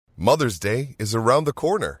Mother's Day is around the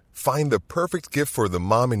corner. Find the perfect gift for the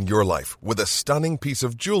mom in your life with a stunning piece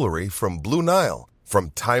of jewelry from Blue Nile.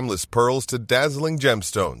 From timeless pearls to dazzling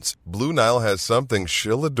gemstones, Blue Nile has something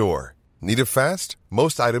she'll adore. Need it fast?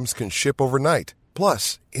 Most items can ship overnight.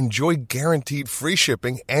 Plus, enjoy guaranteed free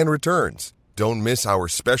shipping and returns. Don't miss our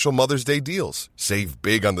special Mother's Day deals. Save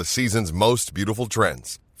big on the season's most beautiful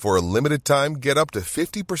trends. For a limited time, get up to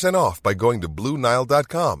 50% off by going to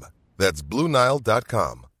BlueNile.com. That's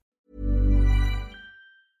BlueNile.com.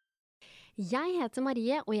 Jeg heter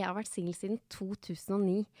Marie, og jeg har vært single siden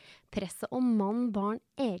 2009. Presset om mann, barn,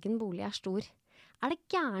 egen bolig er stor. Er det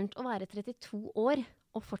gærent å være 32 år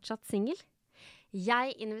og fortsatt single?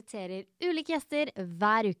 Jeg inviterer ulike gjester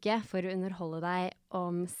hver uke for å underholde deg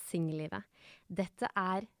om singellivet. Dette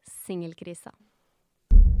er Singelkrisa.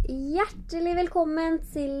 Hjertelig velkommen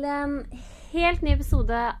til en helt ny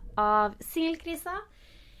episode av Singelkrisa.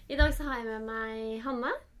 I dag så har jeg med meg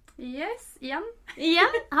Hanne. Yes, igjen.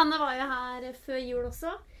 Hanne var jo her før jul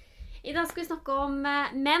også. I dag skal vi snakke om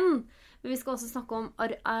menn, men vi skal også snakke om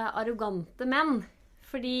arrogante menn.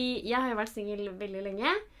 Fordi jeg har jo vært single veldig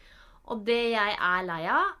lenge, og det jeg er lei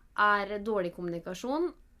av er dårlig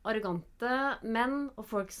kommunikasjon, arrogante menn og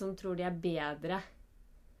folk som tror de er bedre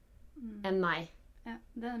enn meg. Ja,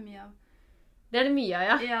 det er det mye av. Det er det mye av,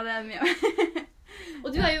 ja. Ja, det er det mye av. Og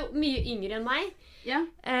du er jo mye yngre enn meg. Ja.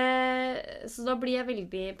 Så da blir jeg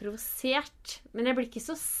veldig provosert. Men jeg blir ikke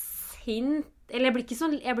så sint. Eller jeg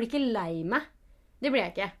blir ikke lei meg. Det blir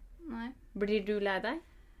jeg ikke. Nei. Blir du lei deg?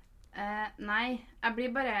 Nei. Jeg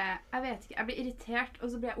blir bare, jeg vet ikke, jeg blir irritert, og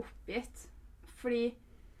så blir jeg oppgitt. Fordi,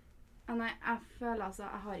 nei, jeg føler altså,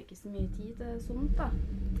 jeg har ikke så mye tid til sånt da.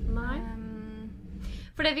 Nei.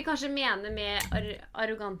 For det vi kanskje mener med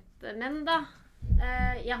arrogante menn da.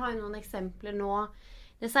 Jeg har jo noen eksempler nå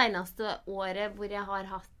det seneste året hvor jeg har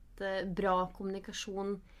hatt bra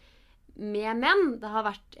kommunikasjon med menn. Det har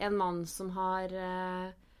vært en mann som har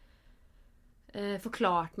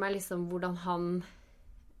forklart meg liksom hvordan han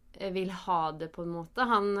vil ha det på en måte.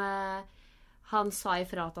 Han sa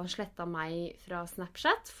ifra at han slettet meg fra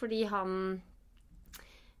Snapchat fordi han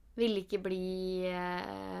ville ikke bli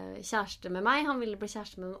kjæreste med meg. Han ville bli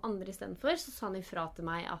kjæreste med noen andre i stedet for. Så sa han ifra til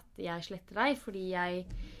meg at jeg sletter deg fordi jeg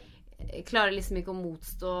klarer liksom ikke å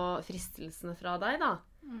motstå fristelsene fra deg da.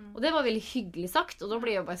 Og det var veldig hyggelig sagt, og da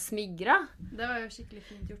ble jeg jo bare smigret. Det var jo skikkelig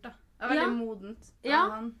fint gjort da. Det var veldig modent. Ja.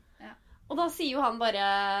 Ja. Og da sier jo han bare,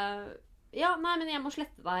 ja, nei, men jeg må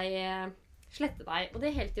slette deg, og det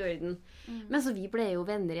er helt i orden. Men så vi ble jo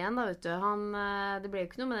venner igjen da, vet du. Det ble jo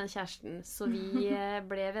ikke noe med den kjæresten, så vi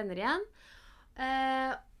ble venner igjen.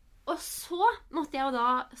 Og så måtte jeg jo da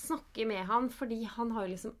snakke med han, fordi han har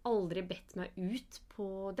jo liksom aldri bedt meg ut på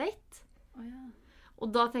date. Ja. Og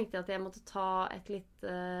da tenkte jeg at jeg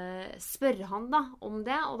måtte spørre han da om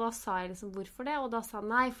det, og da sa jeg liksom hvorfor det, og da sa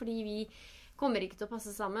han nei, fordi vi kommer ikke til å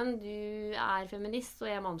passe sammen. Du er feminist, og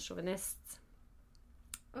jeg er mannssjåvinist.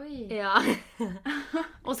 Oi. Ja.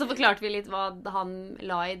 Og så forklarte vi litt hva han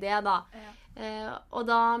la i det da. Ja.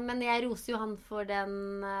 Men jeg roser jo han for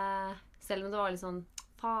den, selv om det var litt sånn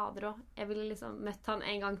fader også. Jeg ville liksom møtt han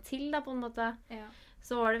en gang til da, på en måte. Ja.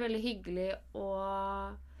 Så var det veldig hyggelig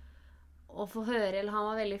å få høre, eller han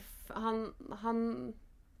var veldig, han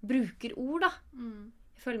bruker ord da.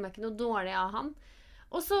 Jeg føler meg ikke noe dårlig av han.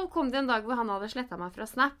 Og så kom det en dag hvor han hadde slettet meg fra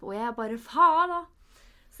Snap, og jeg bare, faen da.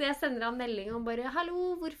 Så jeg sender han melding og bare,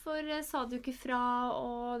 hallo, hvorfor sa du ikke fra,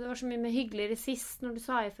 og det var så mye mer hyggeligere sist når du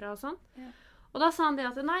sa ifra og sånn. Ja. Og da sa han det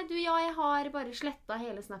at, nei du, ja, jeg har bare slettet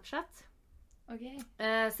hele Snapchat. Okay.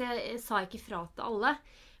 Så jeg sa ikke fra til alle,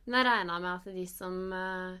 men jeg regnet med at de som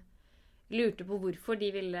lurte på hvorfor, de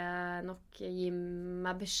ville nok gi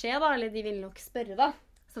meg beskjed da, eller de ville nok spørre da.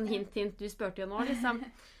 Sånn hint, du spurte jo nå liksom.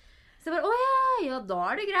 Så jeg bare, ja, da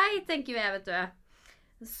er det greit, tenker jeg, vet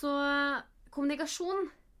du. Så kommunikasjon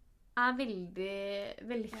er veldig,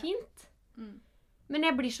 veldig fint. Men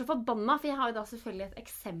jeg blir så forbannet, for jeg har jo da selvfølgelig et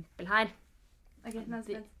eksempel her. Okay,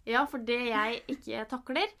 nesten. Ja, for det jeg ikke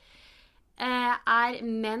takler er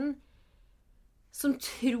menn som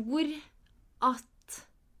tror at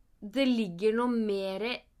det ligger noe mer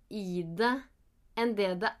i det enn det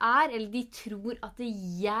det er, eller de tror at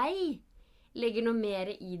jeg legger noe mer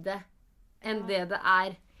i det enn det det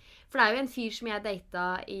er. For det er jo en fyr som jeg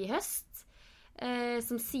datet i høst,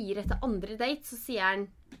 som sier etter andre date, så sier han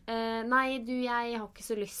nei du, jeg har ikke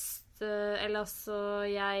så lyst,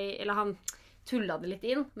 eller han tullet det litt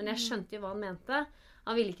inn, men jeg skjønte jo hva han mente.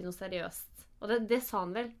 Han ville ikke noe seriøst. Og det sa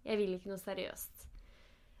han vel. Jeg vil ikke noe seriøst.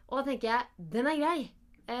 Og da tenker jeg, den er grei.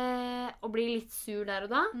 Og blir litt sur der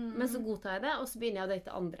og da. Men så godtar jeg det, og så begynner jeg å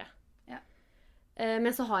date andre. Ja.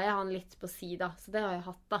 Men så har jeg han litt på si da, så det har jeg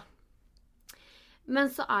hatt da.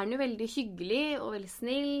 Men så er han jo veldig hyggelig og veldig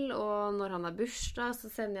snill, og når han har bursdag,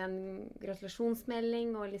 så sender jeg en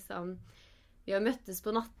gratulasjonsmelding, og liksom, vi har møttes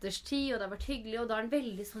på natterstid, og det har vært hyggelig, og da er han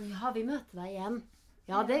veldig sånn, ja, vi møter deg igjen.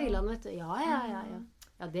 Ja, det vil han, vet du. Ja.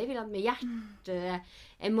 Ja, det vil han med hjerte,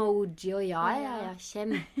 emoji, og ja,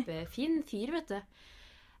 kjempefin fyr, vet du.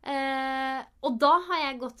 Og da har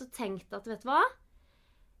jeg gått og tenkt at, vet du hva?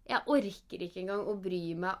 Jeg orker ikke engang å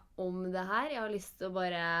bry meg om det her. Jeg har lyst til å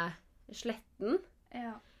bare slette den.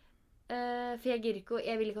 Ja. For jeg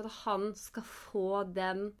vil ikke at han skal få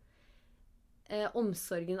den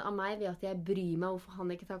omsorgen av meg ved at jeg bryr meg hvorfor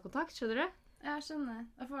han ikke tar kontakt, skjønner du? Jeg skjønner.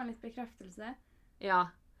 Da får han litt bekreftelse. Ja.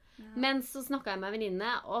 Men så snakket jeg med en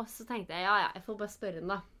venninne, og så tenkte jeg, ja, jeg får bare spørre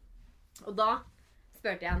henne da. Og da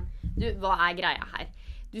spurte jeg henne, du, hva er greia her?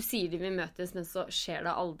 Du sier vi vil møtes, men så skjer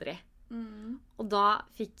det aldri. Og da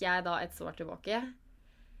fikk jeg da et svar tilbake.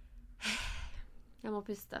 Jeg må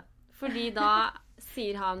puste. Fordi da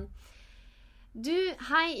sier han, du,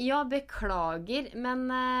 hei, ja, beklager, men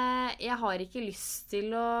jeg har ikke lyst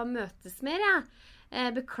til å møtes mer, jeg.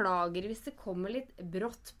 Beklager hvis det kommer litt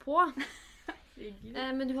brått på.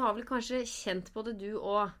 Men du har vel kanskje kjent på det du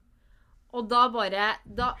også. Og da bare,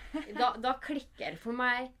 da klikker det for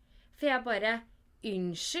meg. For jeg bare,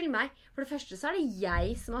 unnskyld meg. For det første så er det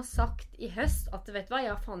jeg som har sagt i høst at, vet du hva,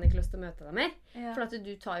 jeg har faen ikke lyst til å møte deg mer. Ja. For at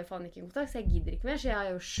du tar jo faen ikke kontakt, så jeg gidder ikke mer, så jeg har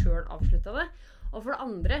jo selv avsluttet det. Og for det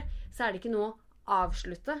andre så er det ikke noe å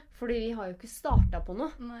avslutte, fordi vi har jo ikke startet på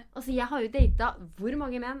noe. Nei. Altså, jeg har jo datet hvor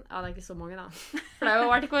mange menn? Ja, det er ikke så mange da. For det har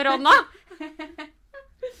jo vært korona.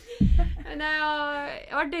 Men jeg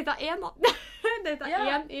har datet én da. Datet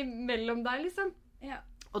én imellom deg, liksom. Ja.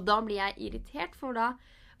 Og da blir jeg irritert, for da,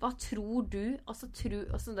 hva tror du? Altså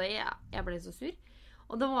da jeg ble så sur.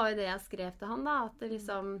 Og da var jo det jeg skrev til han da, at det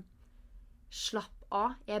liksom, slapp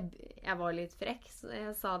av. Jeg var litt frekk, så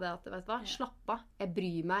jeg sa det at, vet du hva, slapp av. Jeg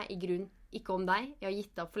bryr meg i grunn ikke om deg. Jeg har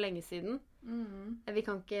gitt deg opp for lenge siden. Vi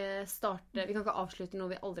kan ikke avslutte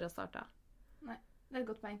noe vi aldri har startet. Nei, det er et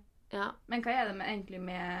godt poeng. Ja. Men hva er det egentlig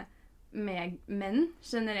med menn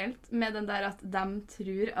generelt? Med den der at de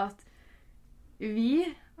tror at vi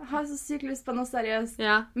har så sykt lyst på noe seriøst.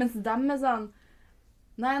 Ja. Mens de er sånn,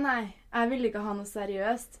 nei, jeg vil ikke ha noe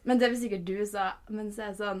seriøst. Men det vil sikkert du sa. Men så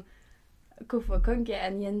er det sånn, hvorfor kan ikke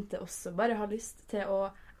en jente også bare ha lyst til å,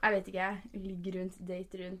 jeg vet ikke, ligge rundt,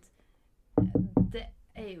 date rundt? Det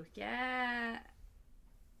er jo ikke,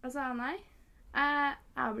 altså nei,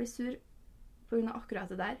 jeg blir sur på grunn av akkurat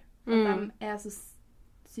det der. At de er så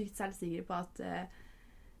sykt selvsikre på at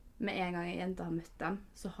med en gang en jente har møtt dem,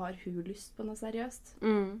 så har hun lyst på noe seriøst.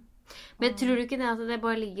 Men tror du ikke det at det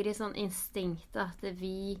bare ligger i sånn instinkt at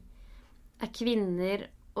vi er kvinner,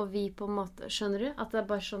 og vi på en måte, skjønner du? At det er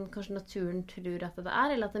bare sånn kanskje naturen tror at det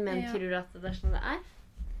er, eller at menn tror at det er sånn det er?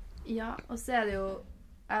 Ja, og så er det jo,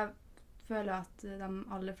 jeg føler at de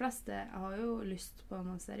aller fleste har jo lyst på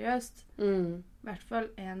noe seriøst. I hvert fall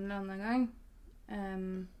en eller annen gang.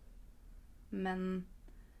 Men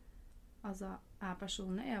altså, jeg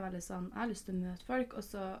personlig er veldig sånn, jeg har lyst til å møte folk, og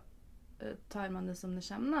så tar man det som det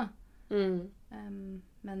kommer da.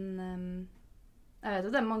 Men jeg vet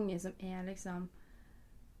at det er mange som er liksom,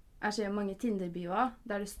 jeg ser mange Tinder-bioer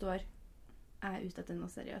der det står, jeg er ute etter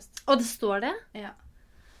noe seriøst. Og det står det? Ja.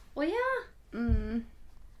 Ja.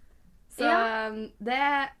 Så det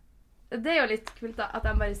er jo litt kult da, at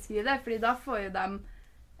de bare skriver det, fordi da får jo de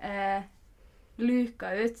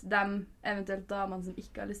luka ut de eventuelt damene som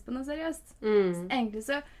ikke har lyst på noe seriøst. Så egentlig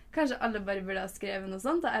så kanskje alle bare burde ha skrevet noe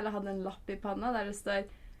sånt da, eller hadde en lapp i panna der det står,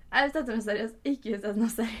 jeg er ute etter noe seriøst, ikke ute etter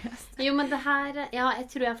noe seriøst. Jo, men det her, ja, jeg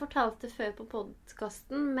tror jeg fortalte det før på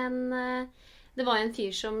podcasten, men det var en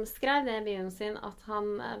fyr som skrev det i bioen sin, at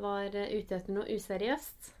han var ute etter noe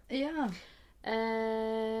useriøst. Ja.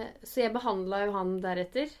 Så jeg behandlet jo han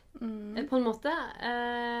deretter, på en måte,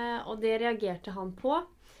 og det reagerte han på,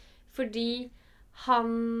 fordi han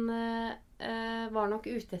var nok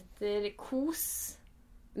ute etter kos,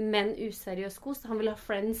 men useriøs kos. Han ville ha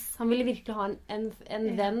friends. Han ville virkelig ha en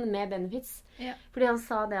venn med benefits. Ja. Fordi han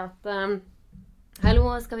sa det at hallo,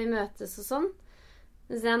 skal vi møtes og sånn?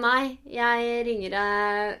 Så sier jeg, nei, jeg ringer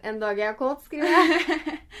deg en dag jeg er kåt, skriver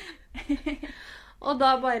jeg. Og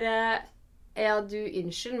da bare, ja, du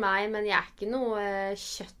unnskyld meg, men jeg er ikke noe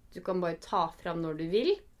kjøtt du kan bare ta fram når du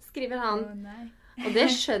vil, skriver han. Nei. Og det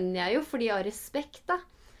skjønner jeg jo, fordi jeg har respekt da.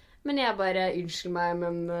 Men jeg bare, unnskyld meg,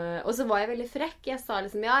 men... Og så var jeg veldig frekk. Jeg sa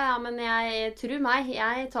liksom, ja, men jeg tror meg.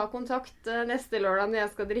 Jeg tar kontakt neste lørdag når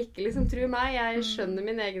jeg skal drikke, liksom, tro meg. Jeg skjønner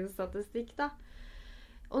min egen statistikk da.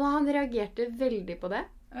 Og han reagerte veldig på det.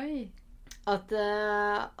 Oi. At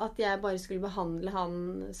jeg bare skulle behandle han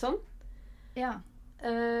sånn. Ja.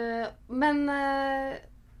 Men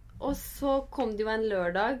og så kom det jo en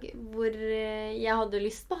lørdag hvor jeg hadde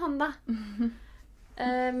lyst på han da.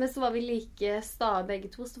 Men så var vi like sta begge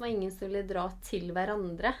to, så det var ingen som ville dra til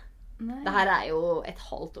hverandre. Nei. Det her er jo et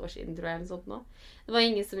halvt år siden, tror jeg, eller sånt nå. Det var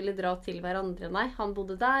ingen som ville dra til hverandre, nei. Han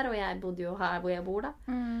bodde der, og jeg bodde jo her hvor jeg bor da.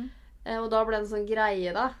 Og da ble det en sånn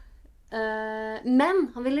greie da. Men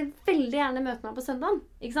han ville veldig gjerne møte meg på søndagen.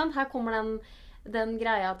 Ikke sant? Her kommer den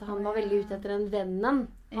greia at han var veldig ute etter en vennen.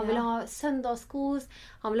 Han ville ha søndagskos,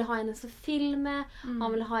 han ville ha en å filme med,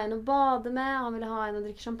 han ville ha en å bade med, han ville ha en å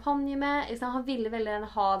drikke champagne med. Han ville veldig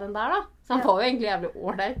gjerne ha den der da. Så han var jo egentlig jævlig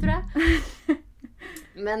ordentlig, tror jeg.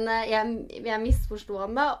 Men jeg misforstod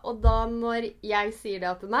han da, og da når jeg sier det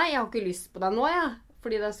at nei, jeg har ikke lyst på deg nå, ja.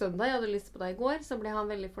 Fordi det er søndag, jeg hadde lyst på deg i går, så ble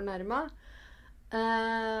han veldig fornærmet.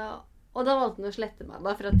 Og da valgte han å slette meg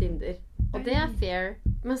da fra Tinder. Og det er fair.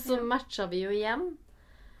 Men så matcha vi jo igjen.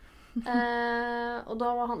 Og da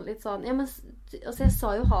var han litt sånn, ja, men altså jeg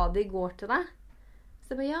sa jo ha det i går til deg.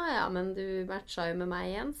 Så jeg bare, ja, men du matcha jo med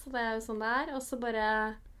meg igjen, så det er jo sånn det er. Og så bare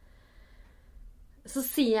så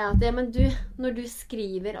sier jeg at, ja, men du, når du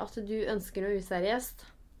skriver at du ønsker noe useriøst,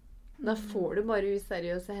 da får du bare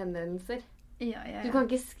useriøse henvendelser. Ja. Du kan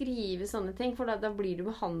ikke skrive sånne ting, for da blir du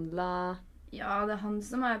behandlet. Ja, det er han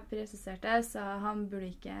som har presisert det, så han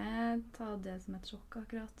burde ikke ta det som et sjokk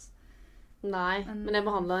akkurat. Nei, men jeg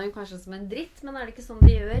behandlet han jo kanskje som en dritt, men er det ikke sånn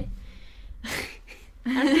de gjør?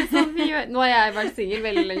 Er det ikke sånn vi gjør? Nå har jeg vært singel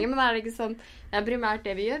veldig lenge, men er det ikke sånn? Det er primært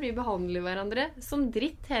det vi gjør, vi behandler hverandre som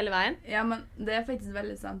dritt hele veien. Ja, men det er faktisk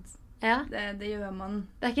veldig sant. Ja. Det gjør man.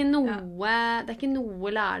 Det er ikke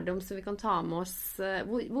noe lærdom som vi kan ta med oss.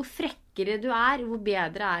 Hvor frekkere du er, hvor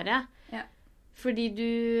bedre er det. Ja. Fordi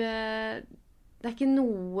det er ikke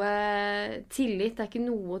noe tillit, det er ikke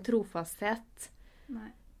noe trofasthet. Nei.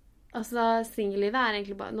 Altså, singellivet er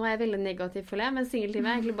egentlig bare, nå er jeg veldig negativ for det, men singellivet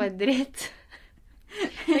er egentlig bare dritt.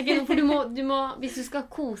 Det er ikke noe, for du må, hvis du skal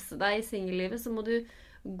kose deg i singellivet, så må du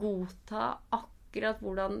godta akkurat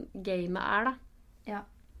hvordan gamet er da.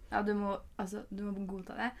 Ja, du må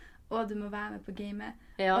godta det, og du må være med på gamet.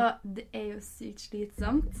 Ja. Og det er jo sykt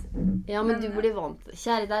slitsomt. Ja, men du blir vant.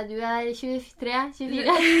 Kjære deg, du er 23, 24.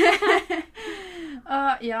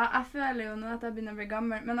 Og ja, jeg føler jo nå at jeg begynner å bli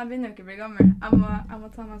gammel, men jeg begynner jo ikke å bli gammel. Jeg må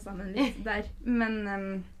ta meg sammen litt der. Men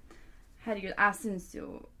herregud, jeg synes jo,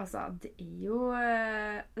 altså, det er jo,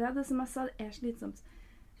 det er det som jeg sa, det er slitsomt.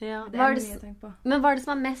 Ja. Det er mye å tenke på. Men hva er det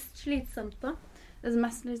som er mest slitsomt da? Det som er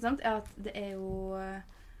mest slitsomt er at det er jo,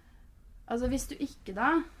 altså hvis du ikke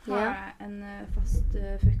da har en fast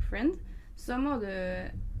fuck-friend, så må du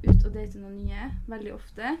ut og date noen nye veldig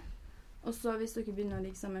ofte. Og så hvis du ikke begynner å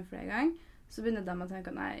ligge sammen flere ganger, så begynner de å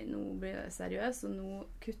tenke at nei, nå blir det seriøst, og nå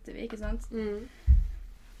kutter vi, ikke sant?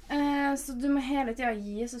 Så du må hele tiden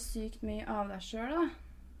gi så sykt mye av deg selv, da.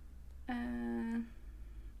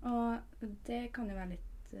 Og det kan jo være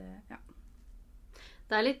litt, ja.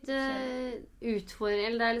 Det er litt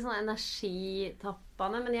utfordrende, det er litt sånn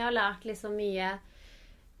energitappende, men jeg har lært liksom mye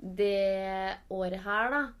det året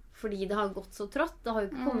her, da. Fordi det har gått så trått. Det har jo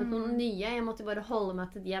ikke kommet noen nye. Jeg måtte bare holde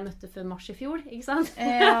meg til de jeg møtte før mars i fjor, ikke sant?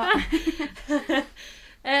 Ja.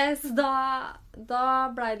 Så da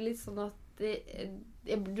ble det litt sånn at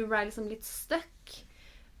du ble liksom litt stuck.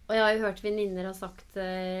 Og jeg har jo hørt venninner ha sagt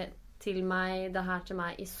til meg det her til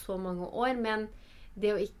meg i så mange år, men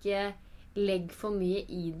det å ikke legge for mye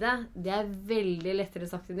i det, det er veldig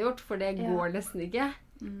lettere sagt enn gjort, for det går nesten ikke.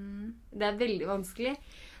 Det er veldig vanskelig.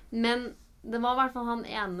 Men det var i hvert fall han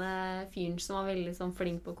ene fyren som var veldig sånn,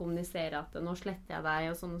 flink på å kommunisere at nå sletter jeg deg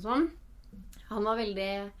og sånn og sånn. Han var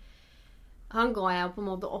veldig, han ga jeg på en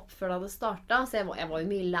måte opp før det hadde startet, så jeg var jo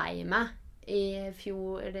mye lei meg i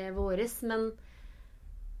fjor, det våres, men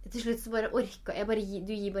til slutt så bare orket jeg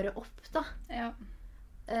du gir bare opp da. Ja.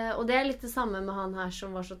 Og det er litt det samme med han her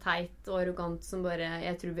som var så teit og arrogant som bare,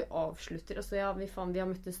 jeg tror vi avslutter, og så ja, vi har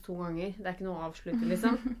møttes 2 ganger, det er ikke noe å avslutte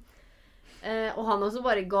liksom. Og han også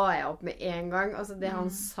bare ga jeg opp med en gang. Altså det han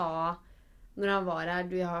sa når han var her,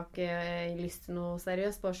 jeg har ikke lyst til noe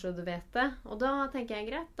seriøst, bare så du vet det. Og da tenker jeg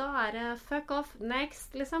greit, da er det fuck off,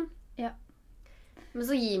 next liksom. Ja. Men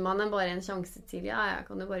så gir man den bare en sjanse til. Ja, jeg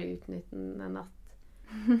kan jo bare utnytte den en natt.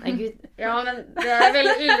 Nei, Gud. Ja, men det er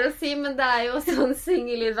veldig ille å si, men det er jo sånn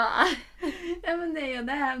singellivet er. Ja, men det er jo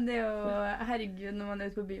det. Det er jo, herregud, når man er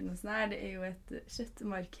ute på byen og sånn her, det er jo et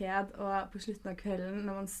kjøttmarked, og på slutten av kvelden,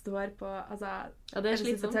 når man står på, altså, det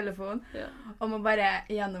er på telefon, og man bare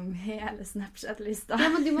gjennom hele Snapchat-lista.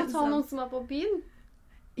 Ja, men du må ta noen som er på byen.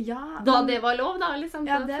 Ja. Da det var lov, da, liksom.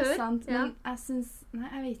 Ja, det er sant, men jeg synes,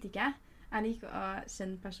 nei, jeg vet ikke. Jeg liker å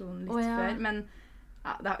kjenne personen litt før, men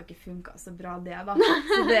ja, det har jo ikke funket så bra det da.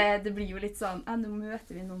 Så det blir jo litt sånn, nå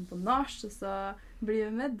møter vi noen på nach, og så blir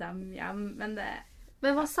vi med dem hjem, men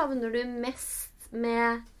hva savner du mest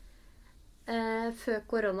med før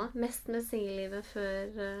korona? Mest med singellivet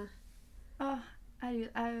før... Jeg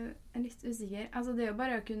er litt usikker. Altså, det er jo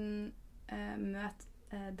bare å kunne møte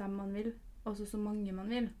dem man vil, også så mange man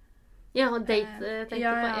vil. Ja, date,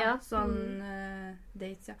 tenker du på? Ja, sånn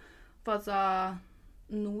dates, ja. For altså,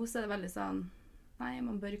 nå så er det veldig sånn, nei,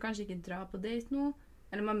 man bør kanskje ikke dra på date nå.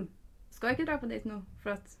 Eller man skal ikke dra på date nå, for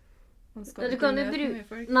at man skal ikke møte mye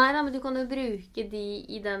folk. Nei, men du kan jo bruke de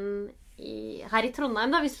her i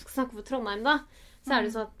Trondheim, da, hvis du skal snakke for Trondheim, da. Så er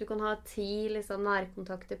det sånn at du kan ha 10 liksom,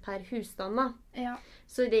 nærkontakter per husstand, da. Ja.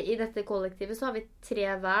 Så i dette kollektivet så har vi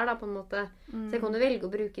 3 hver, da, på en måte. Så jeg kan jo velge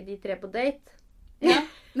å bruke de 3 på date. Ja.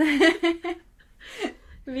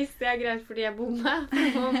 Hvis det er greit fordi jeg bor med.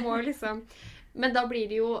 Man må liksom... Men da blir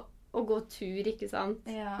det jo å gå tur, ikke sant?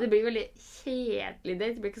 Ja. Det blir veldig kjedelig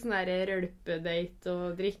date. Det blir ikke sånn der rølpedate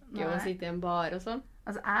og drikke og sitte i en bar og sånn.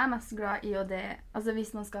 Altså, jeg er mest glad i altså,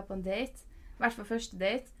 hvis man skal på en date, i hvert fall første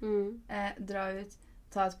date, dra ut,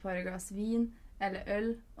 ta et par glass vin eller øl,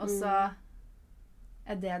 og så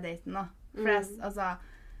er det daten, da. For altså,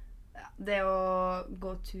 det å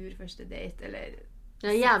gå tur første date, eller det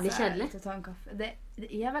er jævlig kjedelig. Til å ta en kaffe. Det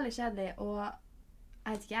er veldig kjedelig, og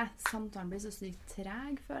jeg vet ikke, samtalen blir så sykt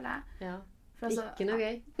treg, føler jeg. Ja, altså, ikke noe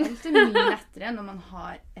gøy. Alt er mye lettere når man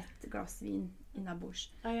har et glass vin innabords.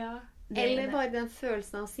 Ja. Eller bare den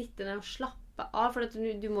følelsen av å sitte der og slappe av, for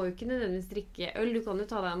du må jo ikke nødvendigvis drikke øl. Du kan jo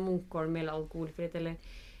ta deg en Munkholm eller alkoholfritt, eller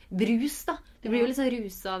brus, da. Du blir jo litt sånn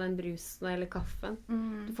ruset av den brusen eller kaffen.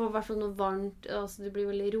 Du får i hvert fall noe varmt, altså du blir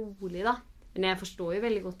veldig rolig, da. Men jeg forstår jo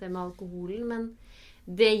veldig godt det med alkoholen, men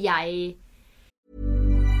det jeg...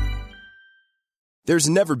 There's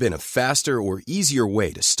never been a faster or easier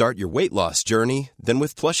way to start your weight loss journey than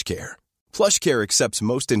with PlushCare. PlushCare accepts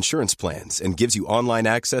most insurance plans and gives you online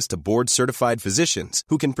access to board-certified physicians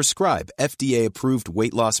who can prescribe FDA-approved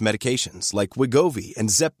weight loss medications like Wegovy and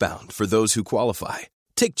Zepbound for those who qualify.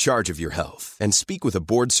 Take charge of your health and speak with a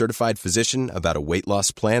board-certified physician about a weight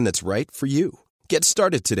loss plan that's right for you. Get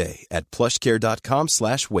started today at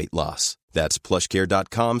plushcare.com/weight loss. That's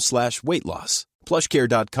plushcare.com/weight loss.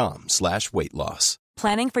 plushcare.com/weight loss.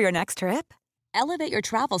 Planning for your next trip? Elevate your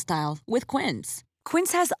travel style with Quince.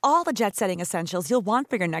 Quince has all the jet-setting essentials you'll want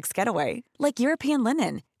for your next getaway, like European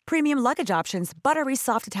linen, premium luggage options, buttery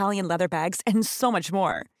soft Italian leather bags, and so much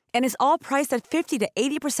more. And is all priced at 50 to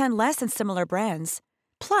 80% less than similar brands.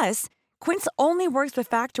 Plus, Quince only works with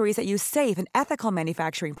factories that use safe and ethical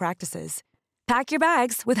manufacturing practices. Pack your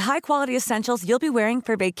bags with high-quality essentials you'll be wearing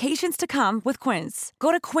for vacations to come with Quince.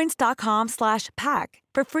 Go to quince.com/pack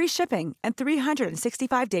for free shipping and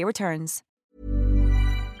 365-day returns.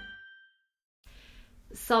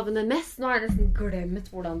 Savner mest. Nå har jeg nesten glemt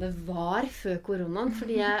hvordan det var før koronaen,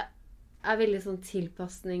 fordi jeg er veldig sånn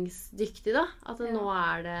tilpasningsdyktig, da. At nå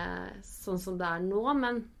er det sånn som det er nå,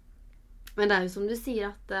 men det er jo som du sier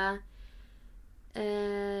at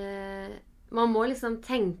man må liksom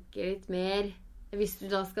tenke litt mer. Hvis du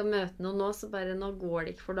da skal møte noen nå, så bare nå går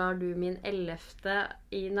det ikke, for da er du min 11.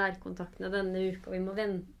 i nærkontaktene denne uka, og vi må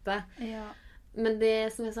vente. Ja. Men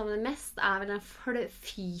det som jeg savner mest er vel den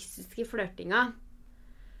fysiske flørtinga.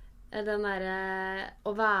 Den der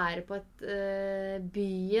å være på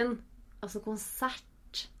byen, altså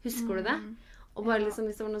konsert. Husker du det? Og bare liksom,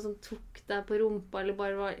 hvis det var noen som tok deg på rumpa, eller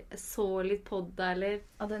bare så litt på deg, eller...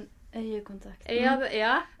 Ja, den øyekontakten. Ja,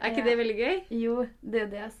 er ikke det veldig gøy? Jo, det er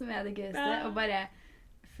jo det som er det gøyeste. Å bare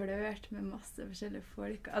flørte med masse forskjellige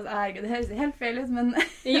folk. Altså, herregud, det høres helt feil ut, men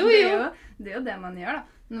jo. det er jo det man gjør, da.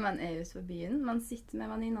 Når man er ute på byen, man sitter med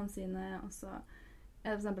venninnene sine, og så er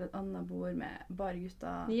det for eksempel et annet bord med bare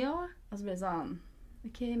gutter. Ja. Og så blir det sånn,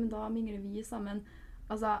 ok, men da mingler vi sammen.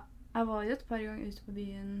 Altså, jeg var jo et par ganger ute på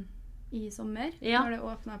byen i sommer, når det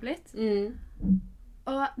åpnet opp litt.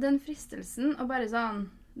 Og den fristelsen, og bare sånn,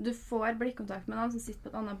 du får blikkontakt med noen som sitter på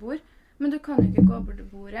et annet bord, men du kan jo ikke gå bort til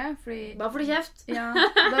bordet, fordi... Bare for kjeft. Ja,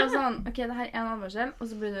 da er det sånn, ok, det her er en advarsel, og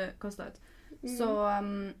så blir du kastet ut. Så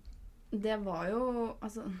det var jo,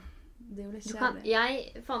 altså, det er jo litt kjedelig. Jeg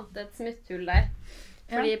fant et smutthull der,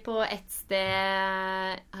 fordi på et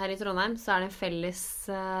sted her i Trondheim så er det en felles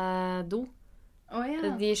do.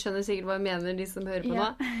 De skjønner sikkert hva jeg mener, de som hører på nå.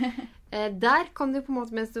 Der kan du på en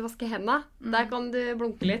måte, mens du vasker hendene, der kan du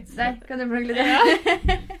blunke litt. Der kan du blunke litt,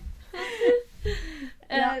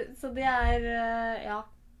 Så det er,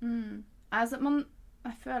 Altså,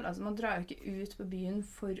 jeg føler altså, man drar jo ikke ut på byen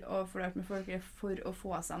for å flørte med folk, eller for å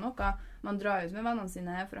få seg noe. Man drar ut med vennene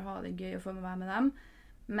sine for å ha det gøy og få være med dem.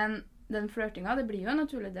 Men den flørtinga, det blir jo en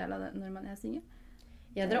naturlig del av det når man single.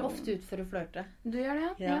 Jeg drar ofte ut for å flørte. Du gjør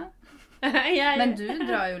det, ja? Men du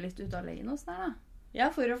drar jo litt ut alene hos deg, da. Ja,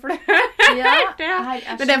 for å flørte. Ja,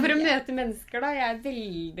 men det er for å møte mennesker, da. Jeg er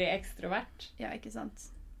veldig ekstrovert. Ja, ikke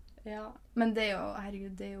sant? Ja. Men det er jo,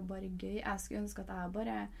 herregud, det er jo bare gøy. Jeg skulle ønske at jeg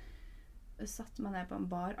bare satt meg ned på en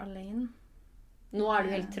bar alene. Nå er det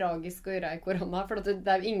jo helt tragisk å gjøre i korona, for det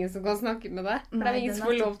er jo ingen som kan snakke med deg. For det er ingen som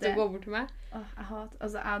får lov til å gå bort til meg.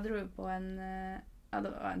 Jeg dro jo på det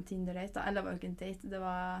var en Tinder-date da. Eller det var jo ikke en date, det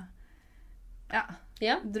var...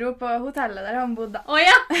 Ja. Dro på hotellet der han bodde.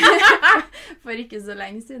 For ikke så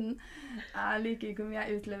lenge siden. Jeg liker ikke om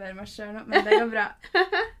jeg utleverer meg selv nå, men det går bra.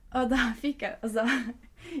 Og da fikk jeg,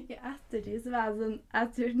 i ettertid så var jeg sånn,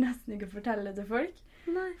 jeg turde nesten ikke fortelle det til folk.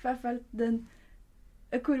 Nei. For jeg følte den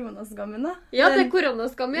koronaskammen da. Ja, det er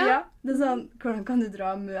koronaskam, ja. Ja, det er sånn, hvordan kan du dra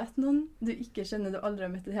og møte noen du ikke kjenner, du aldri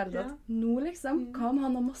har møtt i det hele tatt? Ja. Nå liksom, hva om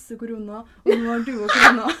han har masse korona, og nå har du og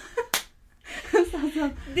korona?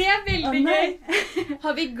 Sånn, det er veldig gøy.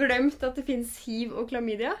 Har vi glemt at det finnes HIV og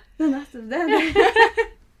klamydia? Det er nettopp det.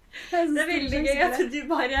 Det er veldig gøy. Jeg tror du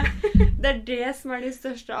bare... Det er det som er din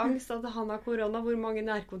største angst, at han har korona. Hvor mange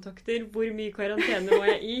nærkontakter, hvor mye karantene må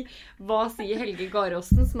jeg i? Hva sier Helge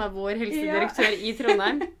Garåsen, som er vår helsedirektør i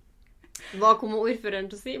Trondheim? Hva kommer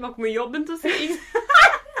ordføreren til å si? Hva kommer jobben til å si?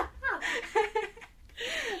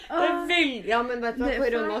 Det er veldig... Ja, men vet du hva?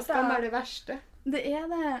 Koronaskam er det verste. Det er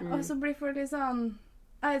det. Og så blir folk litt sånn...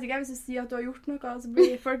 Jeg vet ikke, hvis du sier at du har gjort noe, så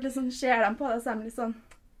blir folk litt sånn... Ser dem på deg, så er de litt sånn...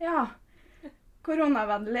 Ja...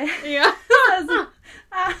 Koronavennlig. Ja.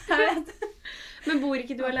 Jeg vet. Men bor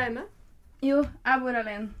ikke du alene? Jo, jeg bor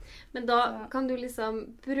alene. Men da kan du liksom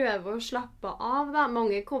prøve å slappe av, da.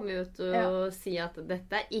 Mange kommer jo til å si at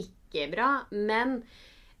dette er ikke bra, men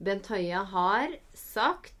Bent Høie har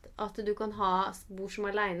sagt at du kan bor som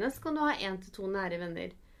alene, så kan du ha 1 til 2 nære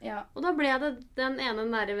venner. Ja. Og da ble det den ene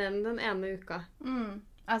nære vennen den ene uka.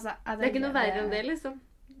 Altså, det er ikke noe verre enn det, liksom.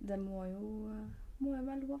 Det må jo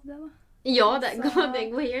være lov det, da. Ja, det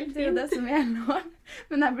går helt fint. Det er jo det som er lov.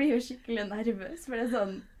 Men jeg blir jo skikkelig nervøs, for det er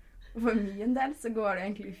sånn, for min del så går det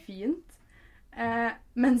egentlig fint.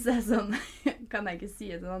 Men så er det sånn, kan jeg ikke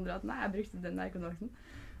si til den andre at nei, jeg brukte den nærkontakten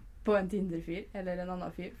på en Tinder-fyr, eller en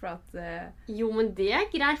annen fyr, for at... Jo, men det er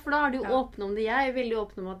greit, for da er du åpen om det. Jeg er veldig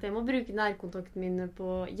åpen om at jeg må bruke nærkontakten mine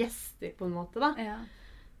på gjester, på en måte, da. Ja.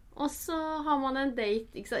 Og så har man en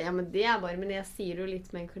date, ikke sant? Ja, men det er bare, men jeg sier jo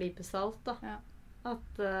litt med en klype salt, da. Ja.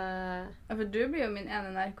 At... Ja, for du blir jo min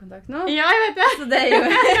ene nærkontakt nå. Ja, jeg vet det. Så det er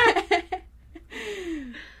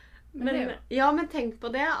jo... men tenk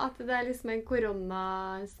på det, at det er liksom en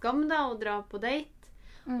koronaskam da, å dra på date.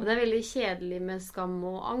 Og det er veldig kjedelig med skam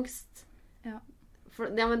og angst. Ja.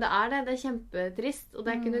 Men det er kjempetrist, og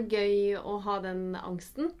det er ikke noe gøy å ha den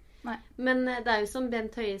angsten. Nei. Men det er jo som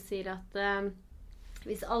Bent Høie sier, at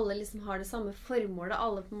hvis alle liksom har det samme formålet,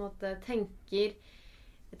 alle på en måte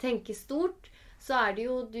tenker stort, så er det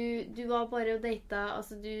jo, du var bare og data,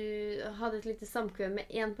 altså du hadde et lite samkvem med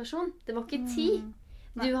en person. Det var ikke 10.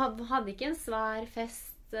 Du hadde ikke en svær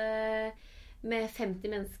fest med 50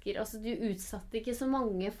 mennesker. Altså du utsatte ikke så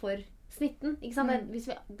mange for smitten, ikke sant?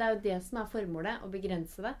 Det er jo det som er formålet, å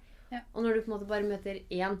begrense det. Ja. Og når du på en måte bare møter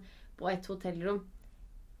en på et hotellrom,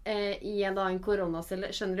 i en koronacelle,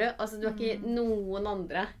 skjønner du? Altså du har ikke noen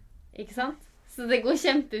andre, ikke sant? Så det går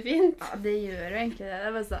kjempefint. Ja, det gjør jo egentlig det. Det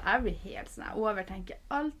er bare så, jeg blir helt sånn, jeg overtenker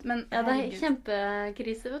alt. Men ja, det er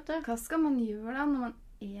kjempekrise, vet du. Hva skal man gjøre da når man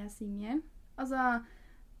er single? Altså,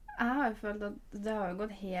 jeg har jo følt at det har jo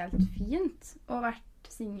gått helt fint å vært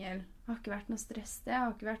single. Det har ikke vært noe stress det. Det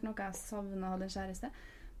har ikke vært noe jeg savnet å ha en kjæreste.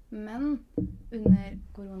 Men under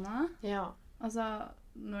korona, altså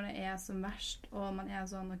når det er som verst, og man er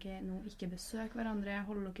sånn, ok, nå ikke besøk hverandre,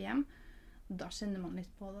 hold dere hjem, da kjenner man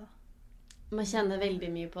litt på det. Man kjenner veldig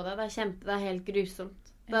mye på det. Det er helt grusomt.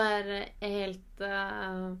 Det er helt...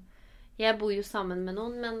 jeg bor jo sammen med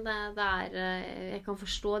noen, men det er... Jeg kan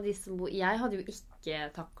forstå de som bor... Jeg hadde jo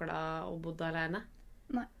ikke taklet å bo alene.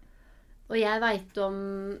 Nei. Og jeg vet om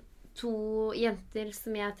 2 jenter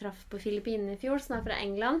som jeg traff på Filippinene i fjor, som er fra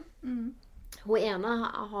England. Hun ene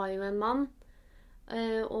har jo en mann,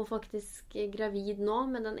 og faktisk gravid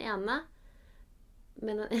nå med den ene.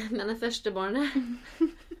 Med det første barnet.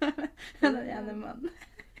 Den ene mannen.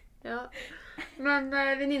 Ja. Men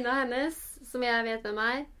venninna hennes, som jeg vet hvem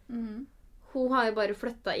er, hun har jo bare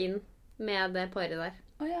flyttet inn med det paret der.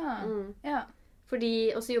 Ja. Fordi,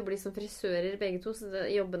 og så jobber de som frisører begge to, så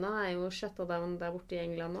jobbene er jo shuttet down der borte i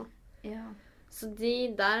England nå. Ja. Så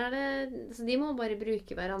de må bare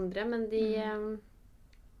bruke hverandre, men det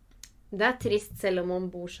er trist selv om man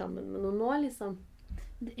bor sammen med noen nå, liksom.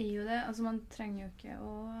 Det er jo det. Altså, man trenger jo ikke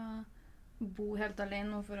å bo helt alene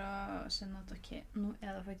nå for å kjenne at ok, nå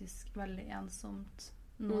er det faktisk veldig ensomt.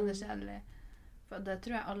 Nå er det kjedelig. For det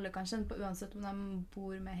tror jeg alle kan kjenne på, uansett om de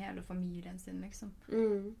bor med hele familien sin, liksom.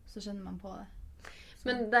 Så kjenner man på det. Så.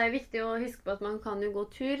 Men det er viktig å huske på at man kan jo gå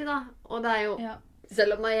tur, da. Og det er jo,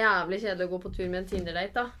 selv om det er jævlig kjedelig å gå på tur med en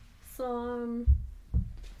Tinder-date, da, så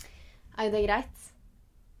er jo det greit.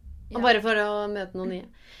 Og bare for å møte noen nye.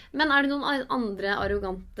 Men er det noen andre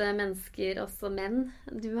arrogante mennesker, altså menn,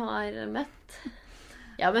 du har møtt?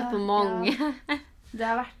 Jeg har møtt på mange. Ja. Det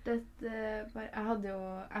har vært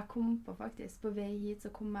jeg kom på faktisk, på vei hit så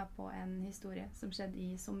kom jeg på en historie som skjedde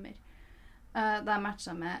i sommer. Da jeg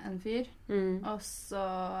matchet med en fyr, og så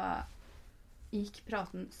gikk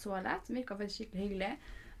praten så lett, virket faktisk skikkelig hyggelig.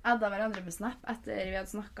 Adda hverandre på Snap etter vi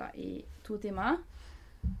hadde snakket i 2 timer.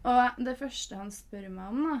 Og det første han spør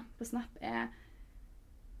meg om da, på Snap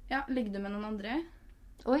ligger du med noen andre?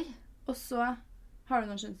 Oi. Og så har du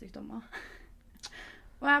noen kjønnssykdommer.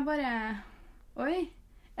 Og jeg bare, oi,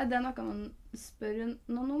 er det noe man spør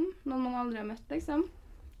noen om? Noen man aldri har møtt, liksom?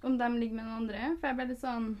 Om de ligger med noen andre? For jeg ble litt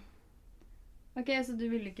sånn, ok, så du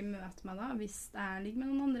vil ikke møte meg da, hvis jeg ligger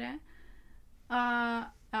med noen andre?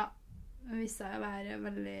 Ja, hvis jeg er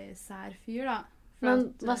veldig sær fyr da.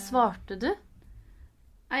 Men hva svarte du?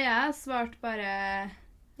 Jeg svarte bare...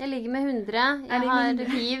 Jeg ligger med 100. Jeg har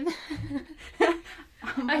hiv.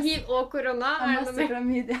 Jeg har hiv og korona. Jeg har masse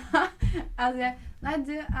klamydia. Jeg sier, nei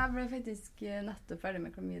du, jeg ble faktisk nettopp ferdig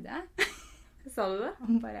med klamydia. Sa du det?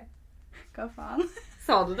 Han bare, hva faen?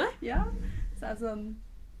 Sa du det? Ja. Så jeg sånn,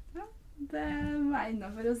 ja, det var jeg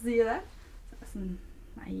innenfor å si det. Så jeg sånn,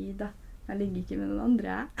 nei da, jeg ligger ikke med noen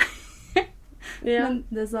andre. Men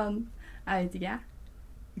det er sånn, jeg vet ikke.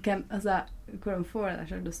 Hvordan får du deg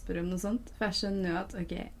selv til å spørre om noe sånt? For jeg skjønner jo at,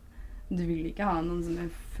 ok, du vil ikke ha noen som er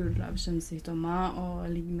full av kjønnssykdommer og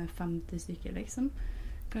ligger med 50 stykker, liksom.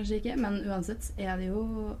 Kanskje ikke, men uansett er det jo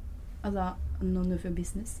none of your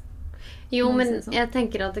business. Jo, men jeg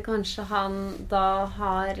tenker at det kanskje han da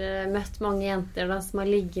har møtt mange jenter da, som har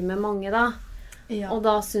ligget med mange da. Ja. Og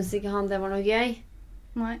da synes ikke han det var noe gøy.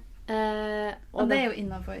 Nei. Og det er jo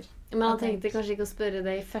innenfor. Men han tenkte kanskje ikke å spørre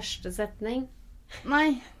det i første setning.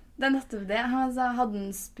 Nei, det er nettopp det. Hadde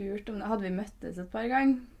han spurt om det, hadde vi møttes et par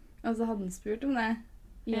ganger, og så hadde han spurt om det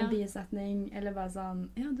i en bisetning, eller bare sånn,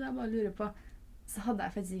 ja, du er bare lurer på, så hadde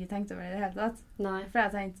jeg faktisk ikke tenkt over det i det hele tatt. Nei. For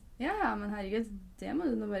jeg tenkte, ja, men herregud, det må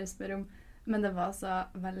du nå bare spørre om. Men det var så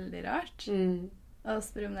veldig rart å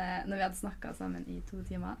spørre om det når vi hadde snakket sammen i 2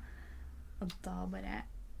 timer. Og da bare,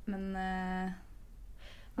 men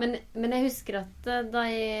jeg husker at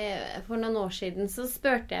for noen år siden så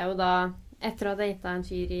spurte jeg jo da, etter å ha datet en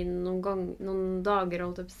fyr i noen dager,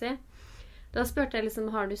 holdt jeg på å si. Da spurte jeg liksom,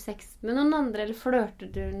 har du sex med noen andre, eller flørter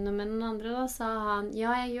du med noen andre? Da sa han,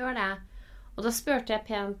 ja, jeg gjør det. Og da spurte jeg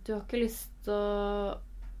pent, du har ikke lyst til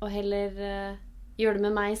å heller gjøre det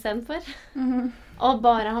med meg i stedet for? Og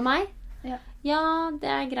bare ha meg? Ja, det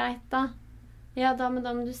er greit da. Ja, men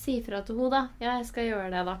da må du si fra til henne da. Ja, jeg skal gjøre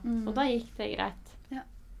det da. Og da gikk det greit. Ja.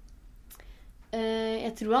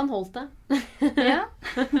 Jeg tror han holdt det. Ja.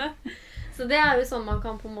 Så det er jo sånn man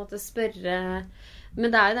kan på en måte spørre, men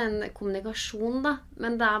det er jo den kommunikasjonen da,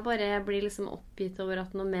 men det er bare, jeg blir liksom oppgitt over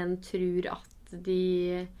at når menn tror at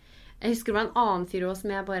jeg husker det var en annen fyr også,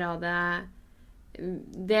 som jeg bare hadde,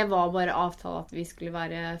 det var bare avtale at vi skulle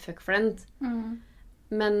være fuck friend,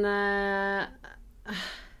 men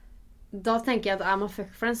da tenker jeg at er man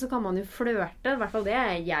fuck friend, så kan man jo flørte, i hvert fall det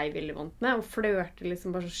er jeg veldig vant med, å flørte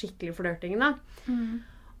liksom bare så skikkelig flørting da.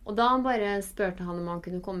 Og da bare spurte han om han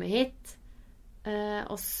kunne komme hit,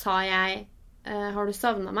 og sa jeg, har du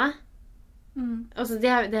savnet meg? Altså det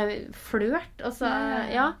er flørt, altså,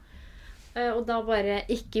 ja. Og da bare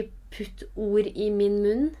ikke putt ord i min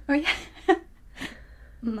munn. Oi.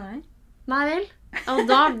 Nei vel. Og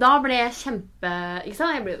da ble jeg ikke sant?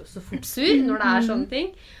 Jeg ble jo så fort sur når det er sånne ting.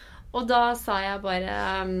 Og da sa jeg bare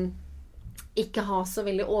ikke ha så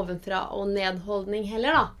veldig ovenfra og nedholdning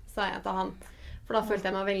heller da, sa jeg til han. For da følte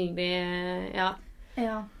jeg meg veldig,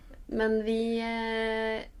 ja. Men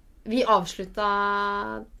vi avsluttet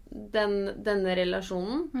denne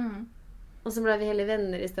relasjonen, og så ble vi heller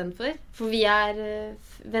venner i stedet for. For vi er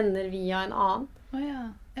venner via en annen.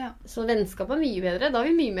 Ja. Så vennskap er mye bedre. Da er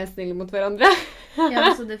vi mye mer snille mot hverandre. Ja,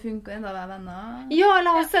 så det funker enda å være venner. Ja,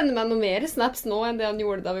 la han sende meg noe mer snaps nå enn det han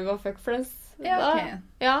gjorde da vi var fuck friends. Ja, ok.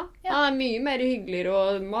 Ja, han er mye mer hyggeligere,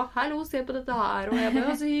 og hallo, se på dette her, og jeg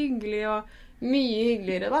ble så hyggelig, og mye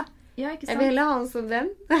hyggeligere da. Ja, ikke sant? Jeg vil heller ha han som venn.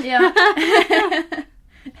 Ja.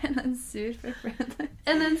 En sur fuck friend.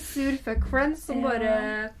 En sur fuck friend som bare...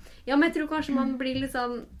 Ja, men jeg tror kanskje man blir litt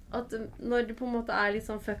sånn... At når det på en måte litt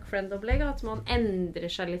sånn fuck friend-opplegg, at man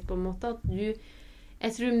endrer seg litt på en måte. At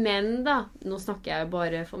jeg tror menn da, nå snakker jeg jo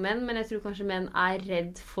bare for menn, men jeg tror kanskje menn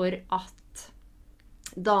redd for at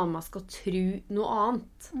dama skal tro noe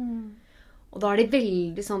annet. Og da de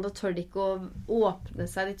veldig sånn, da tør de ikke å åpne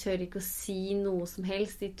seg, de tør ikke å si noe som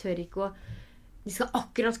helst, de skal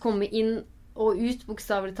akkurat komme inn og ut,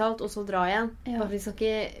 bokstavelig talt, og så dra igjen. Bare for de skal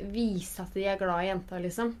ikke vise at de glad i jenta,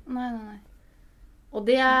 liksom. Nei. Og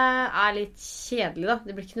det litt kjedelig, da.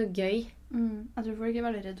 Det blir ikke noe gøy. Jeg tror folk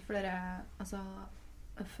veldig redd for det,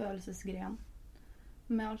 følelsesgreien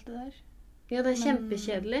med alt det der. Ja, det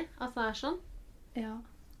kjempekjedelig at det sånn. Ja.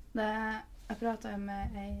 Jeg pratet jo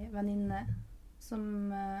med en venninne som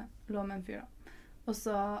lå med en fyr da. Og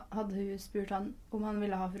så hadde hun spurt han om han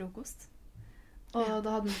ville ha frokost. Og da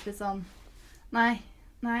hadde han blitt sånn, nei,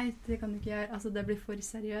 det kan du ikke gjøre. Altså, det blir for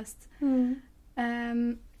seriøst.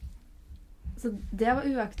 Så det var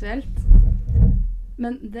uaktuelt.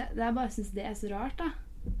 Men jeg bare synes det så rart da.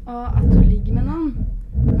 Og at du ligger med noen,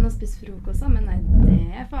 men å spise frokost sammen, nei,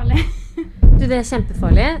 det farlig. Du, det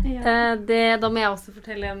kjempefarlig. Ja. Da må jeg også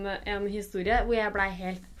fortelle en historie hvor jeg ble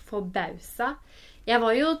helt forbauset. Jeg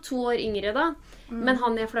var jo 2 år yngre da, men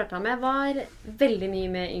han jeg flørtet med var veldig mye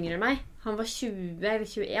mer yngre enn meg. Han var 20 eller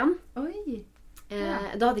 21. Oi.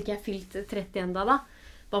 Da hadde ikke jeg fylt 30 enda da.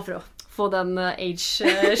 Bare for å få den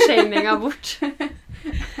age-shaminga bort.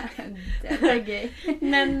 Det gøy.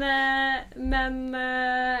 Men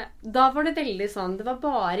da var det veldig sånn, det var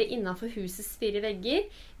bare innenfor husets 4 vegger.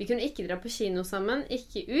 Vi kunne ikke dra på kino sammen,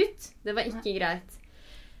 ikke ut. Det var ikke greit.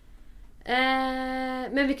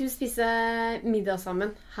 Men vi kunne spise middag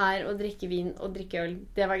sammen her og drikke vin og drikke øl.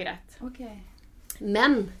 Det var greit. Ok.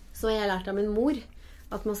 Men så har jeg lært av min mor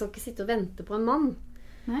at man skal ikke sitte og vente på en mann.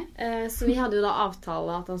 Nei. Så vi hadde jo da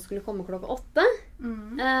avtale at han skulle komme klokka 8.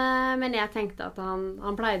 Men jeg tenkte at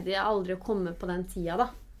han pleide aldri å komme på den tida da.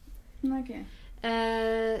 Okay.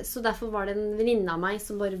 Så derfor var det en venninne av meg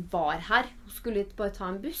som bare var her. Hun skulle bare ta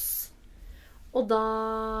en buss. Og da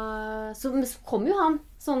så kom jo han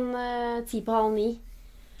sånn 8:50.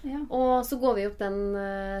 Ja. Og så går vi opp den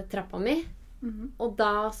trappa mi. Og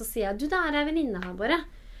da så sier jeg, du, det er en venninne her bare.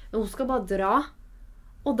 Men hun skal bare dra.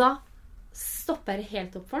 Og da stopper jeg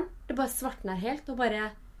helt opp for den. Det bare svartner helt. Og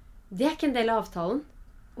bare, det ikke en del av avtalen.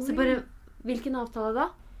 Så bare, hvilken avtale da?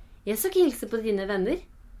 Jeg skal ikke hilse på dine venner.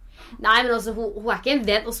 Nei, men altså, hun ikke en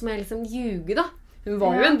venn. Og så må jeg liksom ljuge da. Hun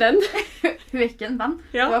var jo en venn. Hun ikke en venn.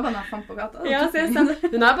 Ja. Hun var bare en fan på gata. Ja, så jeg sa,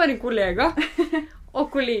 hun bare en kollega.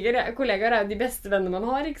 Og kollegaer jo de beste venner man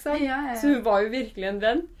har, ikke sant? Ja. Så hun var jo virkelig en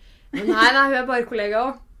venn. Men nei, hun bare kollega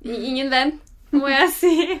også. Ingen venn, må jeg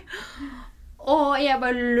si. Og jeg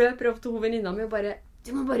bare løper opp til venninna mi og bare,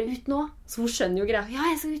 du må bare ut nå. Så hun skjønner jo greia. Ja,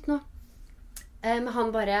 jeg skal ut nå. Men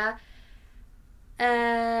han bare,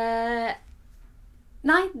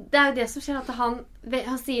 nei, det jo det som skjer at han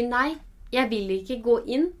sier nei, jeg vil ikke gå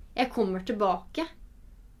inn. Jeg kommer tilbake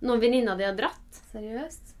når venninna di har dratt.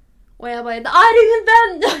 Seriøst? Og jeg bare, det er ingen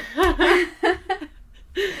venn!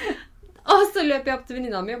 Og så løper jeg opp til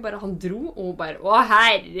venninna mi og bare, han dro, og hun bare, å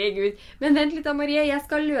herregud. Men vent litt da, Marie, jeg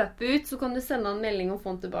skal løpe ut, så kan du sende han melding og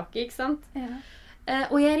få han tilbake, ikke sant? Ja.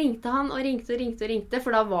 Og jeg ringte han, og ringte,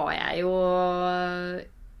 for da var jeg jo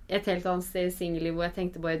et helt annet sted i singelliv, hvor jeg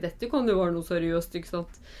tenkte bare, dette kan jo være noe seriøst, ikke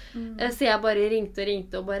sant? Så jeg bare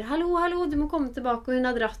ringte og bare, hallo, du må komme tilbake, og hun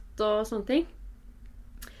har dratt og sånne ting.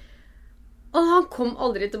 Og han kom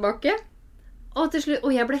aldri tilbake. Og til slutt,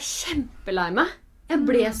 og jeg ble kjempelei meg. Jeg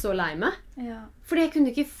ble så lei meg. Ja. Fordi jeg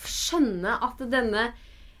kunne ikke skjønne at denne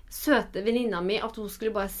søte venninna mi, at hun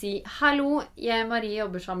skulle bare si, hallo, jeg og Marie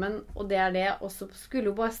jobber sammen, og det er det, og så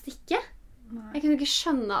skulle hun bare stikke. Nei. Jeg kunne ikke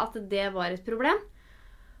skjønne at det var et problem.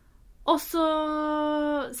 Og så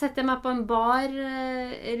setter jeg meg på en bar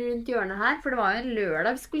rundt hjørnet her, for det var jo en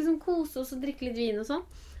lørdag, vi skulle liksom kose oss og drikke litt vin og sånn.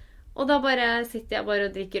 Og da bare sitter jeg bare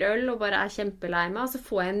og drikker øl, og bare er kjempelei meg, og så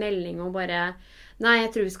får jeg en melding og bare, nei,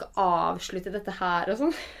 jeg tror vi skal avslutte dette her og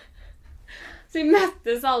sånn. Så vi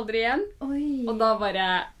møttes aldri igjen. Oi. Og da bare,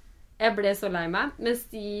 jeg ble så lei meg. Mens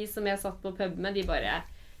de som jeg satt på pub med, de bare,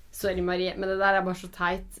 sorry Marie, men det der er bare så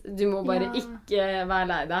teit. Du må bare ikke være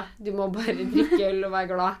lei deg. Du må bare drikke øl og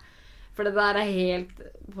være glad. For det der er helt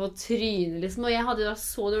på trynet liksom. Og jeg hadde jo da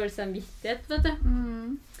så dårlig samvittighet, vet du.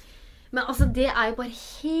 Men altså, det er jo bare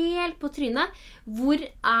helt på trynet. Hvor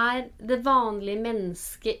er det vanlige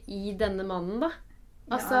mennesket i denne mannen da?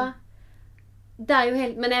 Altså, det er jo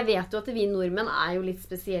helt... Men jeg vet jo at vi nordmenn er jo litt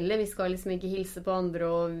spesielle. Vi skal liksom ikke hilse på andre,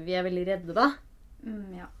 og vi er veldig redde da.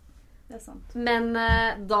 Ja, det er sant. Men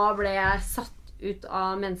da ble jeg satt ut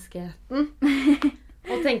av menneskeheten.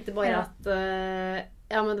 Og tenkte bare at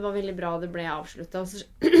Ja, men det var veldig bra det ble avsluttet.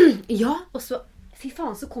 Ja, og så, fy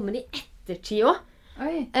faen, så kom han i ettertid også.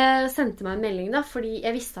 Sendte meg en melding da, fordi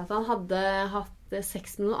jeg visste at han hadde hatt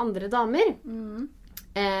sex med noen andre damer.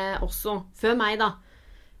 Også, før meg da.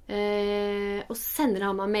 Og så sender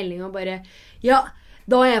han meg en melding og bare, ja,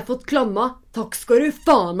 da har jeg fått klamma, takk skal du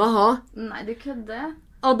faen meg ha. Nei, du kødder.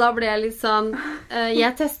 Og da ble jeg litt sånn,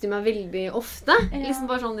 jeg tester meg veldig ofte, liksom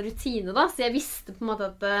bare sånn rutine da, så jeg visste på en måte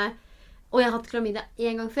at, og jeg hadde hatt klamydia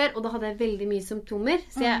en gang før, og da hadde jeg veldig mye symptomer,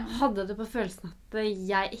 så jeg hadde det på følelsen at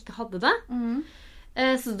jeg ikke hadde det.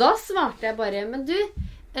 Så da svarte jeg bare, men du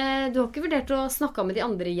har ikke vurdert å snakke med de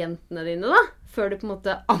andre jentene dine da? Før du på en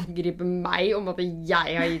måte angriper meg om at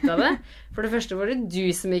jeg har gitt deg det. For det første var det du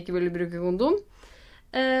som ikke ville bruke kondom.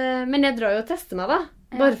 Men jeg drar jo og tester meg da,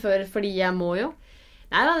 bare fordi jeg må jo.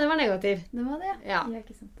 Neida, det var negativ. Det var det? Ja.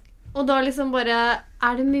 Ikke sant. Og da liksom bare,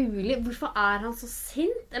 det mulig? Hvorfor han så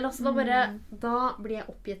sint? Eller altså da blir jeg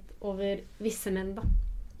oppgitt over visse menn da.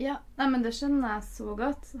 Ja, nei, men det skjønner jeg så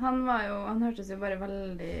godt. Han hørtes jo bare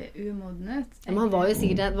veldig umoden ut. Ja, men han var jo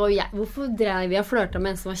sikkert, hvorfor drev jeg og flørte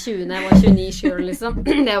med en som var 20 når jeg var 29 selv liksom?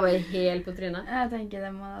 Det var bare helt på trynet. Jeg tenker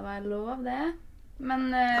det må da være lov, det. Men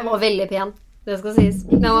han var veldig pen. Det skal sies.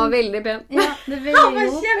 Han var veldig pen. Ja, han var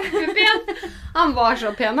kjempepen. Han var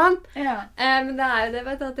så pen, han. Ja. Men det jo det,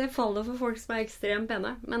 vet du, at jeg faller for folk som ekstremt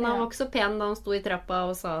pene. Men han var ikke så pen da han sto i trappa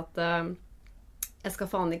og sa at jeg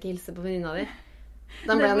skal faen ikke hilse på venninna di.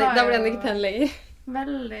 Da ble han ikke pen lenger.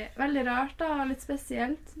 Veldig, veldig rart da, og litt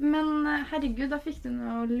spesielt. Men herregud, da fikk du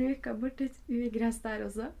noe luka bort litt ugress der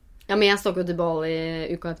også. Ja, men jeg stakk jo til Bali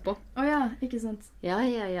uka etterpå. Åja, ikke sant? Ja.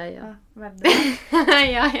 Veldig.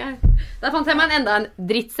 ja. Da fant jeg meg enda en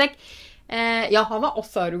drittsekk. Ja, han var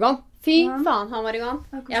også arrogant. Fy faen, han var arrogant.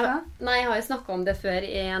 Jeg har jo snakket om det før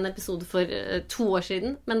i en episode for 2 år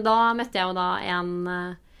siden. Men da møtte jeg jo da en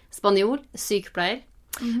spanjol, sykepleier,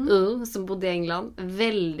 som bodde i England.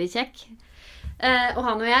 Veldig kjekk. Og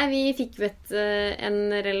han og jeg, vi fikk jo en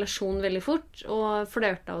relasjon veldig fort, og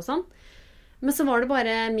flørta og sånn. Men så var det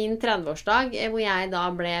bare min 30-årsdag, hvor jeg da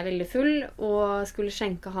ble veldig full, og skulle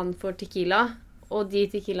skjenke han for tequila. Og de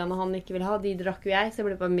tequilaene han ikke ville ha, de drakk jo jeg, så jeg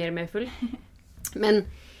ble bare mer og mer full. Men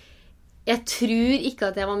jeg tror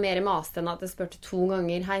ikke at jeg var mer maste enn at jeg spørte 2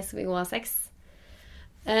 ganger, hei, skal vi gå av sex?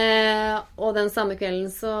 Og den samme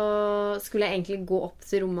kvelden så skulle jeg egentlig gå opp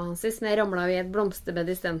til rommet hans, men jeg ramlet jo i et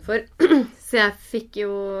blomsterbed i stedet for. Så jeg fikk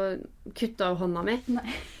jo kuttet av hånda mi.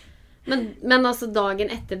 Nei. Men altså dagen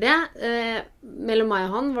etter det, mellom meg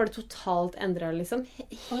og han, var det totalt endret, liksom.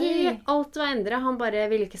 Alt var endret. Han bare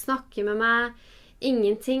ville ikke snakke med meg.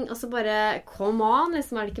 Ingenting. Og så bare, come on,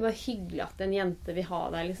 liksom, det ikke bare hyggelig at en jente vil ha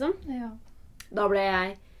deg, liksom? Ja. Da ble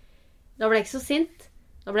jeg ikke så sint.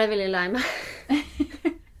 Da ble jeg veldig lei meg.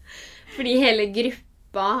 Fordi hele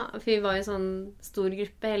gruppa, for vi var jo en sånn stor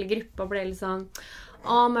gruppe, hele gruppa ble litt sånn,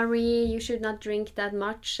 oh, Marie, you should not drink that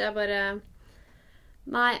much. Jeg bare...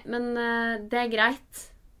 Nei, men det greit.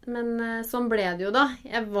 Men sånn ble det jo da.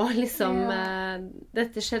 Jeg var liksom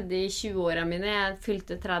dette skjedde i 20-årene mine. Jeg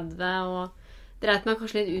fylte 30 og dreit meg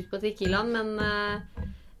kanskje litt ut på tequilaen, men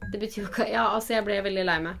det betyr jo ikke... Ja, altså jeg ble veldig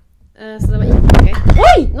lei meg. Så det var ikke gøy.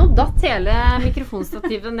 Oi! Nå datt hele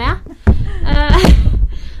mikrofonstativet ned.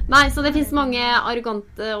 Nei, så det finnes mange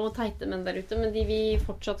arrogante og teite menn der ute, men de vil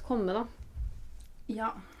fortsatt komme da. Ja.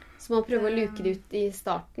 Så må prøve å luke det ut i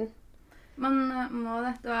starten. Men må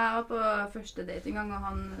det. Da jeg var på første date en gang, og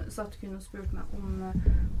han satt kun og spurte meg om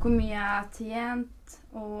hvor mye jeg tjent,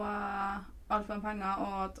 og alt for penger,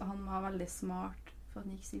 og at han var veldig smart for at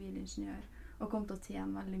han gikk sivilingeniør, og kom til å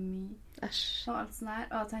tjene veldig mye. Æsj. Og alt sånn her.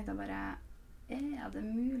 Og da tenkte jeg bare, det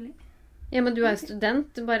mulig? Ja, men du jo student,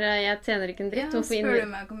 du bare, jeg tjener ikke en dritt. Ja, spør du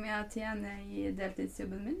meg hvor mye jeg tjener i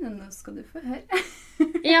deltidsjobben min, nå skal du få høre.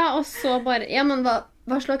 Ja, og så bare, ja, men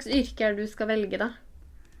hva slags yrke du skal velge da?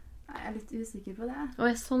 Jeg er litt usikker på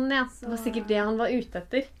det. Sånn, ja. Så... Det var sikkert det han var ute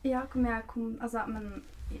etter. Ja, men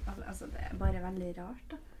det er bare veldig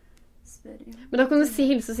rart da. Spør jo. Men da kan du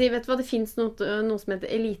hilse og si, vet du hva, det finnes noe som heter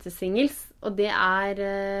elitesingles, og det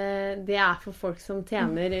er for folk som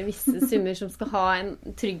tjener visse summer som skal ha en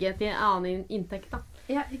trygghet i en annen inntekt da.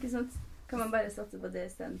 Ja, ikke sant? Kan man bare satse på det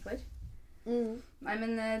i stedet for? Nei,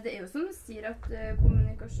 men det er jo som du sier at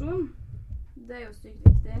kommunikasjon, det er jo sykt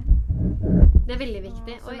viktig. Det er veldig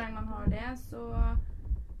viktig. Og så lenge man har det, så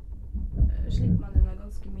slipper man unna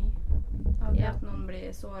ganske mye. Av det at noen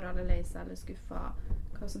blir såret eller lei seg eller skuffet,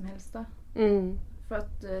 hva som helst da. For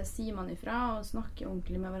at sier man ifra og snakker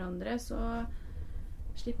ordentlig med hverandre, så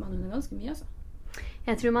slipper man unna ganske mye, altså.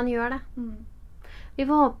 Jeg tror man gjør det. Vi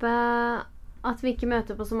får håpe at vi ikke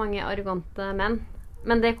møter på så mange arrogante menn,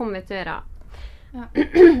 men det kommer vi til å gjøre. Ja.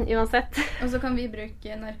 Uansett. Og så kan vi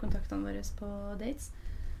bruke nærkontaktene våre på dates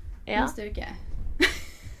neste uke.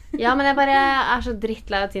 Ja, men jeg bare er så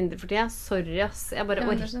drittlei av Tinder for tida. Sorry, ass. Jeg bare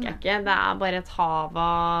orker ikke. Det er bare et hav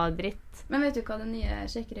av dritt. Men vet du hva den nye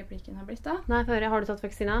sjekkereplikken har blitt da? Nei, for har du tatt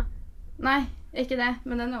vaksina? Nei, ikke det.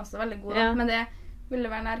 Men den er også veldig god. Ja. Men det ville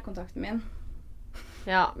være nærkontakten min.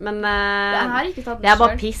 Ja, men Jeg har ikke tatt det er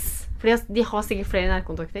bare piss. For de har sikkert flere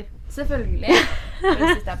nærkontakter. Selvfølgelig. For å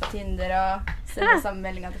sitte her på Tinder og sende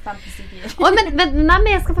sammenmeldinger til 15 stykker. Men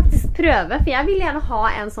jeg skal faktisk prøve, for jeg vil gjerne ha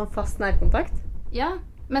en sånn fast nærkontakt. Ja,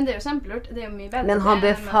 men det er jo kjempelurt. Det er jo mye bedre. Men han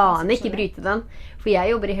bør faen ikke bryte den. For jeg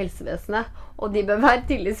jobber i helsevesenet, og de bør være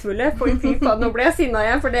tillitsfulle. For fy faen, nå ble jeg sinna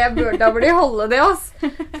igjen, for da bør de holde det, ass.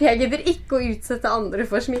 For jeg gidder ikke å utsette andre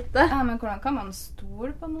for smitte. Ja, men hvordan kan man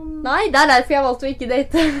stole på noen? Nei, det er derfor jeg valgte å ikke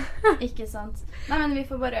date. Ikke sant. Nei, men vi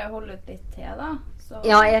får bare holde ut litt til, da. Så.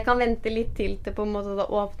 Ja, jeg kan vente litt til på en måte da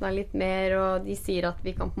åpner litt mer, og de sier at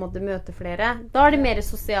vi kan på en måte møte flere. Da er det mer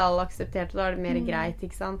sosialt akseptert, og da er det mer greit,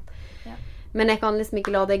 ikke sant? Ja. Men jeg kan liksom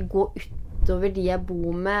ikke la det gå utover de jeg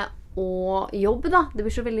bor med, og jobb da. Det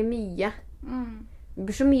blir så veldig mye. Det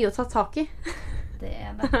blir så mye å ta tak i. Det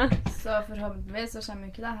er det. Så forhåpentligvis så kommer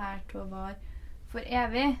jo ikke det her til å vare for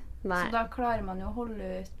evig. Nei. Så da klarer man jo å holde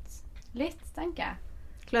ut litt, tenker jeg.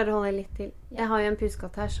 Klarer å holde litt til. Jeg har jo en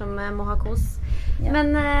puskatt her som må ha kos. Ja. Men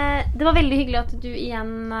det var veldig hyggelig at du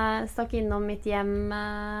igjen stakk innom mitt hjem,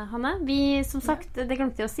 Hanne. Vi, som sagt, det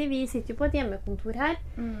glemte jeg å si, vi sitter jo på et hjemmekontor her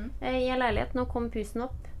i en leilighet. Nå kom pusen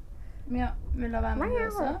opp. Ja, vil du være med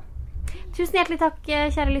også? Tusen hjertelig takk,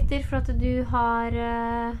 kjære lytter, for at du har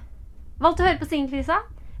valgt å høre på Singelkrisa.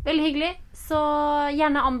 Veldig hyggelig. Så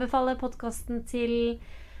gjerne anbefale podcasten til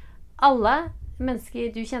alle mennesker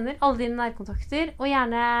du kjenner, alle dine nærkontakter, og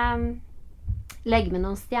gjerne legg med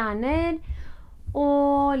noen stjerner,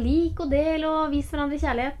 og lik og del, og vis hverandre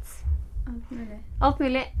kjærlighet. Alt mulig. Alt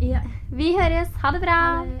mulig. Ja. Vi høres. Ha det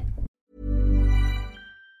bra.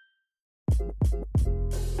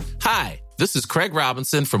 Hi, this is Craig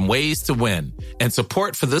Robinson from Ways to Win, and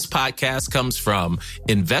support for this podcast comes from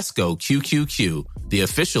Invesco QQQ, the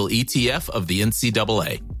official ETF of the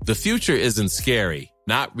NCAA. The future isn't scary.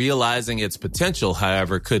 Not realizing its potential,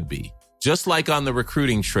 however, could be. Just like on the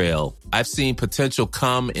recruiting trail, I've seen potential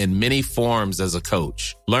come in many forms as a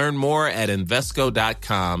coach. Learn more at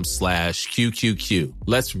Invesco.com/QQQ.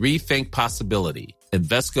 Let's rethink possibility.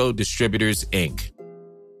 Invesco Distributors, Inc.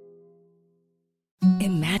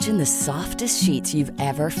 Imagine the softest sheets you've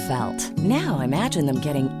ever felt. Now imagine them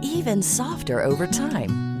getting even softer over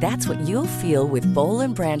time. That's what you'll feel with Boll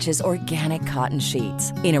 & Branch's organic cotton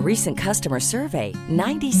sheets. In a recent customer survey,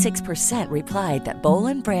 96% replied that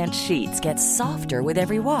Boll & Branch sheets get softer with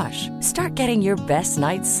every wash. Start getting your best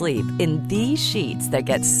night's sleep in these sheets that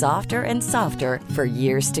get softer and softer for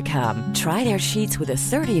years to come. Try their sheets with a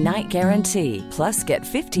 30-night guarantee. Plus, get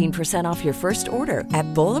 15% off your first order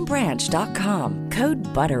at bollandbranch.com. Code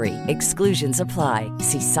BUTTERY. Exclusions apply.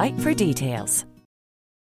 See site for details.